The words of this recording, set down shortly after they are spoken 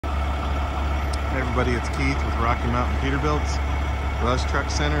Hey everybody, it's Keith with Rocky Mountain Peterbilt's Rush Truck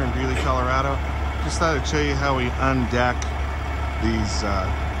Center in Greeley, Colorado. Just thought I'd show you how we undeck these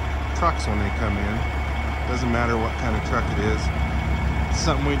trucks when they come in. Doesn't matter what kind of truck it is. It's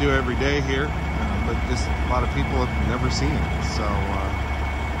something we do every day here, but just a lot of people have never seen it. So,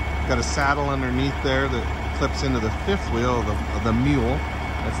 got a saddle underneath there that clips into the fifth wheel of the mule.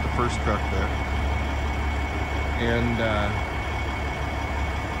 That's the first truck there. And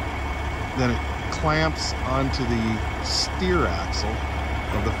then it clamps onto the steer axle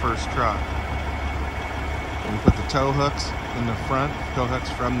of the first truck. And we put the tow hooks in the front, tow hooks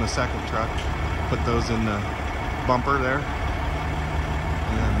from the second truck, put those in the bumper there.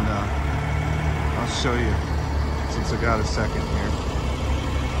 And I'll show you, since I got a second here.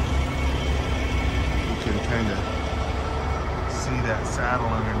 You can kind of see that saddle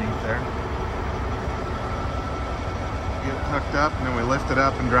underneath there. Get it hooked up, and then we lift it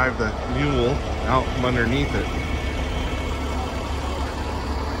up and drive the mule out from underneath it.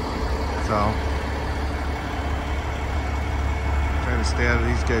 So, try to stay out of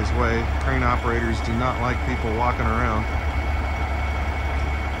these guys' way. Crane operators do not like people walking around.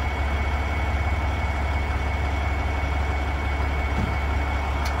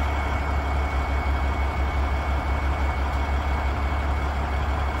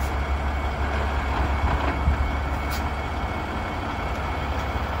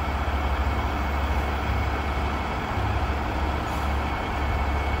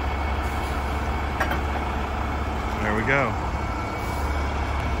 There we go.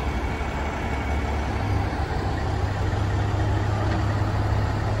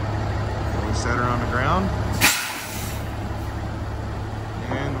 So we set her on the ground,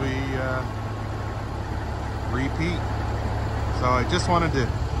 and we repeat. So I just wanted to,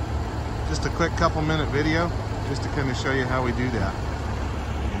 just a quick couple minute video, just to kind of show you how we do that.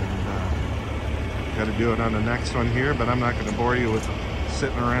 And got to do it on the next one here, but I'm not going to bore you with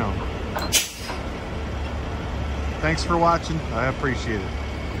sitting around. Thanks for watching. I appreciate it.